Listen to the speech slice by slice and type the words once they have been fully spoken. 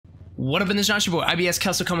What up in this Josh, your boy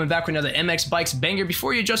IBSKELSO coming back with another MX Bikes banger.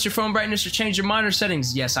 Before you adjust your phone brightness or change your monitor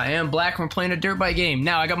settings, yes, I am black and we're playing a dirt bike game.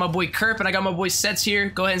 Now, I got my boy Kerp and I got my boy Sets here.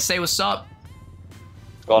 Go ahead and say what's up.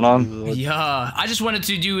 What's going on? Yeah, I just wanted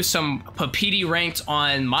to do some Papiti ranked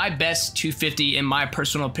on my best 250 in my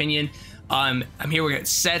personal opinion. I'm here with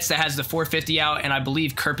Sets that has the 450 out, and I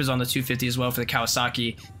believe Kerp is on the 250 as well for the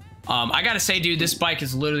Kawasaki. I gotta say, dude, this bike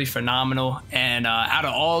is literally phenomenal, and out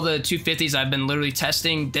of all the 250s I've been literally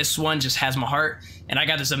testing, this one just has my heart, and I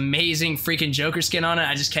got this amazing freaking Joker skin on it.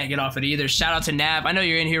 I just can't get off it either. Shout out to Nav. I know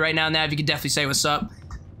you're in here right now, Nav. You can definitely say what's up.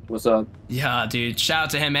 What's up? Yeah, dude, shout out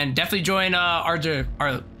to him, man. Definitely join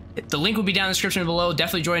the link will be down in the description below.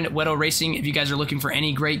 Definitely join Wedo Racing if you guys are looking for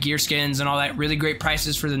any great gear skins and all that really great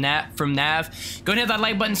prices for the from Nav. Go ahead and hit that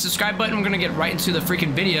like button, subscribe button. We're gonna get right into the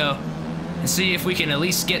freaking video and see if we can at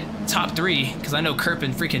least get top 3, because I know Kerp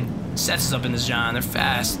and freaking Sets is up in this John. They're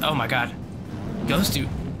fast. Oh my god. Goes to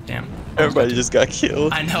damn. Everybody just got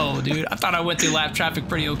killed. I know, dude. I thought I went through lap traffic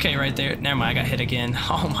pretty okay right there. Never mind, I got hit again.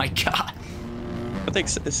 Oh my god. I think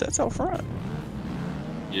it sets out front.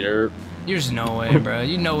 There's no way, bro.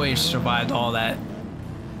 You no way you survived all that.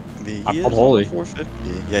 He is on 450.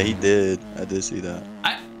 Yeah, he did. I did see that.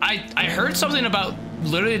 I heard something about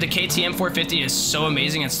literally the KTM 450 is so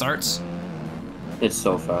amazing it starts. It's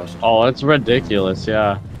so fast. Oh, it's ridiculous,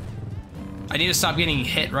 yeah. I need to stop getting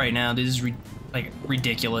hit right now. This is like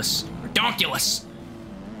ridiculous. Redonkulous.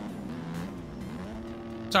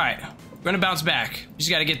 It's alright. We're gonna bounce back. We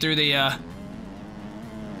just gotta get through the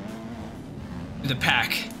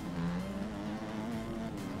pack.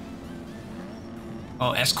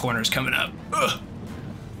 Oh, S corner's coming up. Ugh.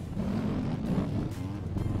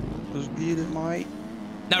 Let's get it, Mike.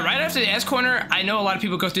 Now, right after the S corner, I know a lot of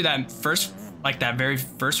people go through that first, like that very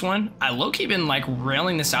first one. I low-key been like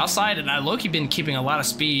railing this outside, and I low-key been keeping a lot of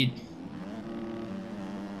speed.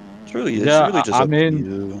 It's really just I up mean,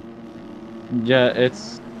 to you.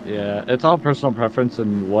 it's all personal preference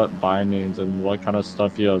and what bindings and what kind of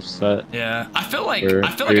stuff you have set. Yeah, I feel like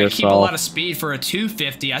I keep a lot of speed for a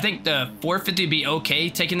 250. I think the 450 would be okay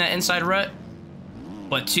taking that inside rut,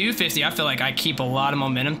 but 250, I feel like I keep a lot of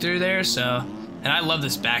momentum through there. So, and I love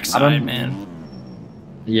this backside, man.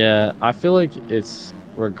 Yeah, I feel like it's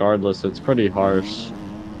regardless. It's pretty harsh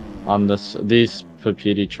on these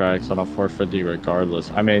Papiti tracks on a 450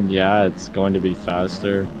 regardless. I mean, yeah, it's going to be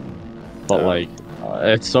faster, but like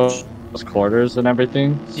it's so close quarters and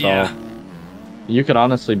everything. So yeah, you could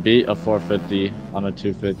honestly beat a 450 on a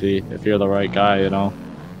 250 if you're the right guy, you know.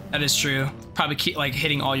 That is true. Probably keep like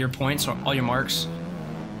hitting all your points or all your marks.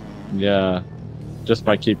 Yeah, just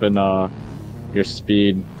by keeping your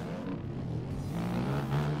speed.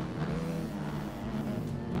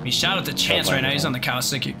 I mean, shout out to Chance right now. He's on the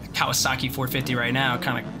Kawasaki 450 right now,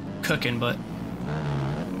 kind of cooking, but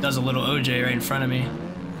does a little OJ right in front of me.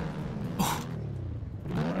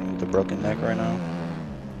 With the broken neck right now.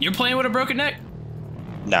 You're playing with a broken neck?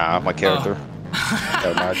 Nah, my character.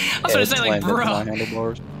 Oh. I was gonna say, like, bro. My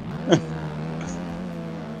handlebars.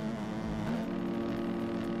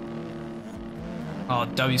 Oh,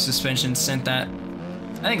 W suspension sent that.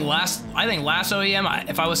 I think last OEM,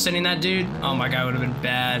 if I was sending that dude, oh my god, it would have been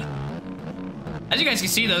bad. As you guys can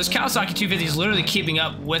see, though, this Kawasaki 250 is literally keeping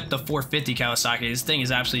up with the 450 Kawasaki. This thing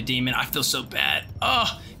is absolutely demon. I feel so bad.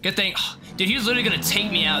 Oh, good thing. Oh, dude, he was literally gonna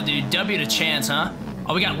take me out, dude. W to Chance, huh?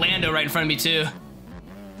 Oh, we got Lando right in front of me too,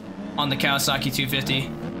 on the Kawasaki 250.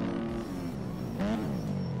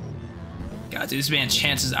 God, dude, this man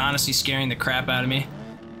Chance is honestly scaring the crap out of me.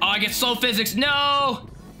 Oh, I get slow physics. No!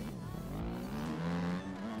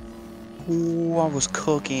 Ooh, I was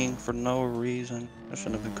cooking for no reason. I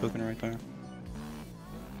shouldn't have been cooking right there.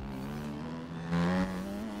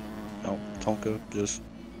 No, don't cook. Just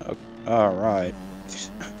all right.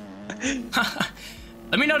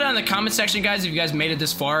 Let me know down in the comment section, guys, if you guys made it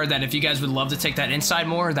this far, that if you guys would love to take that inside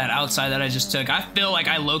more, or that outside that I just took. I feel like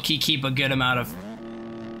I low-key keep a good amount of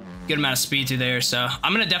speed through there, so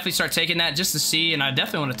I'm gonna definitely start taking that just to see, and I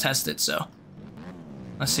definitely want to test it. So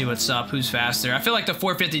let's see what's up. Who's faster? I feel like the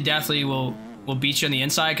 450 definitely will beat you on the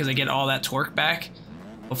inside because they get all that torque back.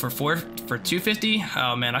 But for 250,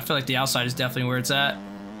 oh man, I feel like the outside is definitely where it's at.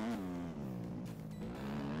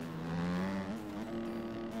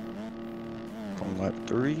 On lap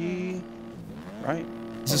 3, right?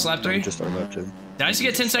 Is this lap 3? Just started lap 2. Did I just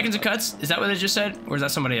get 10 seconds of cuts? Is that what they just said, or is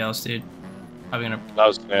that somebody else, dude? Probably gonna. That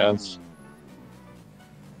was fans.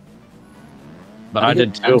 But I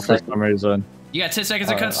did too for some reason. You got 10 seconds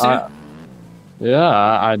of cuts too? Yeah,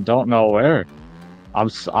 I don't know where. I'm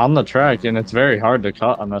on the track, and it's very hard to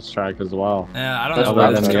cut on this track as well. Yeah, I don't know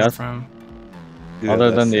where that's coming from.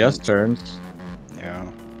 Other than the S turns. Yeah.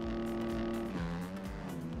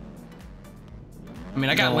 I mean,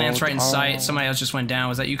 I got Lance right in sight. Somebody else just went down.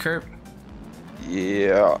 Was that you, Kurt?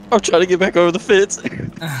 Yeah. I'm trying to get back over the fence.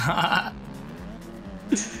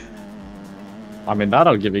 I mean,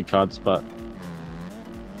 that'll give me cuts, but...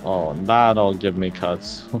 Oh, that'll give me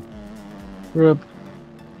cuts. Rip.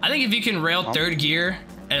 I think if you can rail third gear,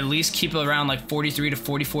 at least keep it around like 43 to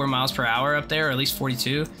 44 miles per hour up there, or at least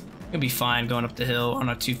 42, you'll be fine going up the hill on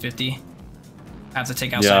a 250. Have to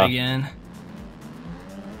take outside again.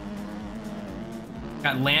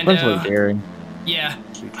 Got Lando. Yeah,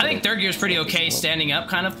 I think third gear is pretty okay standing up,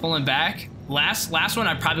 kind of pulling back. Last one,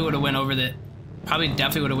 I probably would have went over the,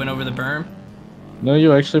 definitely would have went over the berm. No,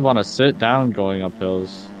 you actually want to sit down going up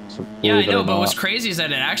hills. So yeah, I know, but what's crazy is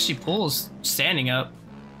that it actually pulls standing up.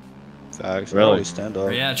 Facts. Really? Always stand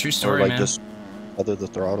up. Yeah, true story, or like man. just other the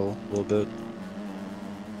throttle a little bit.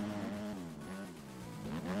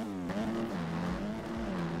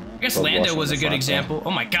 I guess Lando was a good example.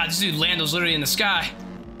 Oh my god, this dude Lando's literally in the sky.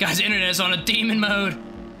 Guy's internet is on a demon mode.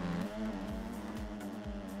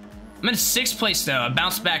 I'm in 6th place though. I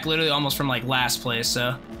bounced back literally almost from like last place,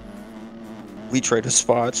 so. We traded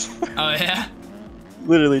spots. Oh yeah?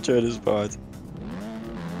 Literally traded spots.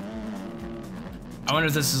 I wonder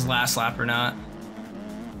if this is last lap or not.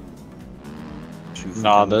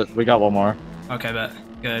 Nah, we got one more. Okay, bet.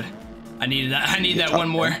 Good. I needed that. I need that one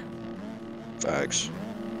more. Facts.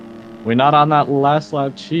 We're not on that last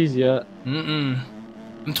lap cheese yet. I'm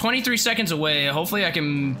 23 seconds away. Hopefully I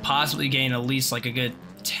can possibly gain at least like a good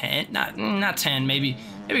 10. Not 10, maybe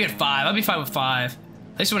get 5. I'll be fine with 5.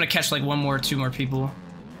 I just want to catch like 2 more people.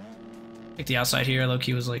 Take the outside here.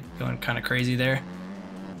 Low-key was like going kind of crazy there.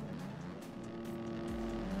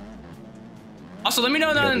 Also, let me know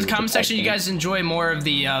in the comment section you guys enjoy more of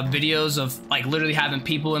the videos of like literally having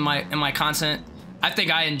people in my content. I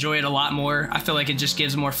think I enjoy it a lot more. I feel like it just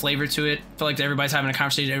gives more flavor to it. I feel like everybody's having a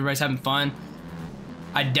conversation, everybody's having fun.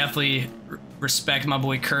 I definitely respect my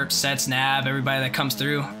boy Kurt, Sets, Nav, everybody that comes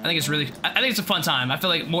through. I think it's a fun time. I feel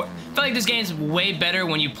like this game's way better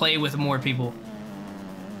when you play with more people.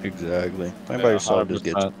 Exactly. Playing by yourself just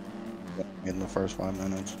gets in the first 5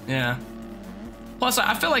 minutes. Yeah. Plus,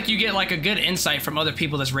 I feel like you get like a good insight from other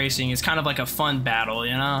people that's racing. It's kind of like a fun battle,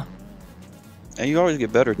 you know? And you always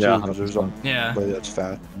get better too, because there's somebody that's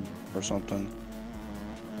fast or something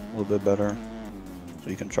a little bit better, so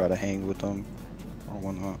you can try to hang with them or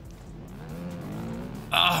whatnot.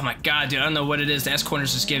 Oh my god, dude, I don't know what it is. The S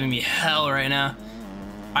corner's just giving me hell right now.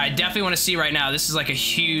 I definitely want to see right now. This is like a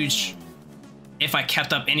huge, if I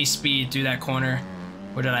kept up any speed through that corner,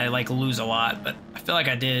 or did I like lose a lot? But I feel like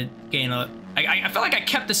I did gain a, I feel like I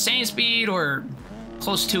kept the same speed or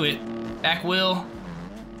close to it. Back wheel.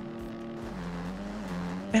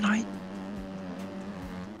 And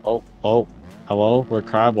Oh, hello, we're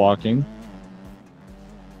crab walking.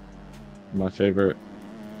 My favorite.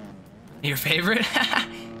 Your favorite? I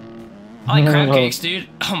like crab cakes, dude.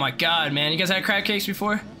 Oh my god, man. You guys had crab cakes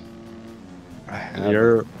before?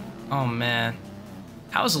 Oh man.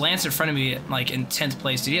 How is Lance in front of me like in 10th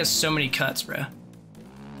place, dude? He has so many cuts, bro.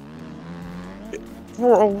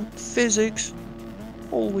 Bro, physics.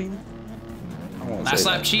 Holy. Last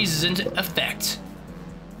lap cheese is into effect.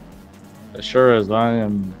 It sure is. I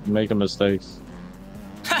am making mistakes.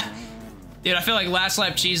 Dude, I feel like last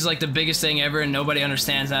lap cheese is like the biggest thing ever and nobody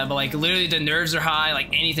understands that, but like literally the nerves are high, like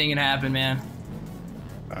anything can happen, man.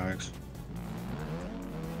 Thanks.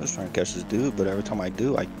 I was trying to catch this dude, but every time I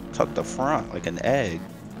do, I tuck the front like an egg.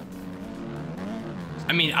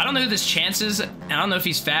 I mean, I don't know who this Chance is, and I don't know if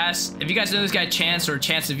he's fast. If you guys know this guy Chance, or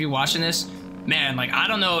Chance if you're watching this, man, like I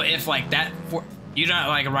don't know if like that, you're not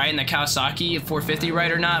like riding the Kawasaki 450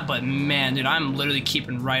 right or not, but man, dude, I'm literally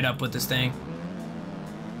keeping right up with this thing.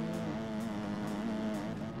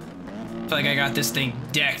 I feel like I got this thing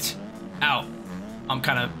decked out. I'm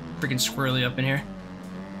kind of freaking squirrely up in here.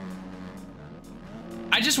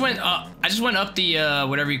 I just went up the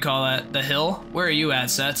whatever you call that, the hill. Where are you at,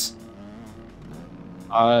 Sets?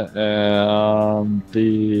 I am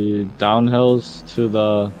the downhills to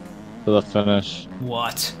the finish.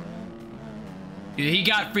 What? Dude, he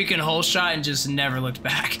got freaking hole shot and just never looked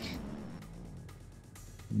back.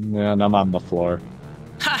 Yeah, and I'm on the floor.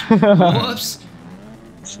 Ha! Whoops.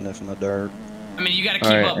 Sniffing the dirt. I mean, you gotta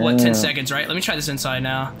keep up, what, 10 seconds, right? Let me try this inside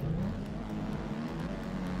now.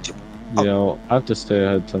 Yo, I have to stay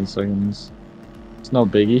ahead 10 seconds. It's no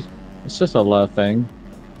biggie. It's just a left thing.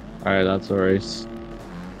 Alright, that's a race.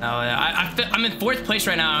 Oh, yeah. I'm in 4th place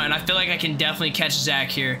right now, and I feel like I can definitely catch Zach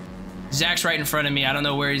here. Zach's right in front of me. I don't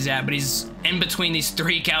know where he's at, but he's in between these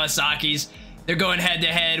 3 Kawasaki's. They're going head to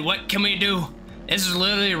head. What can we do? This is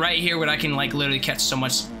literally right here where I can like literally catch so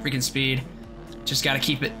much freaking speed. Just gotta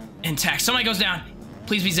keep it intact. Somebody goes down.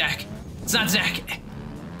 Please be Zach. It's not Zach.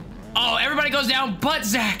 Oh, everybody goes down but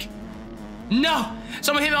Zach. No,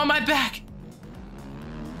 someone hit me on my back.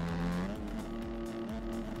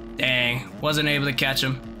 Dang, wasn't able to catch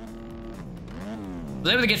him.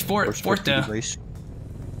 Was able to get fourth though. Race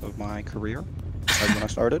of my career, like when I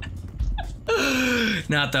started.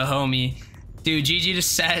 Not the homie. Dude, GG to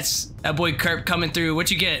sets. That boy Kerp coming through.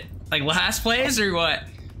 What you get? Like last place or what?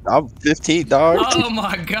 I'm 15th, dog. Oh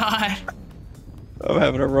my god. I'm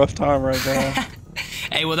having a rough time right now.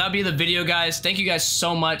 Hey, will that be the video, guys? Thank you guys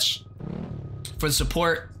so much for the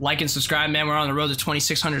support. Like and subscribe, man. We're on the road to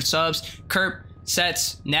 2,600 subs. Kerp,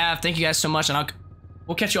 Sets, Nav, thank you guys so much, and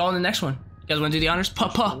we'll catch you all in the next one. You guys want to do the honors?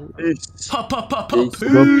 Peace.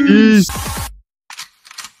 Peace.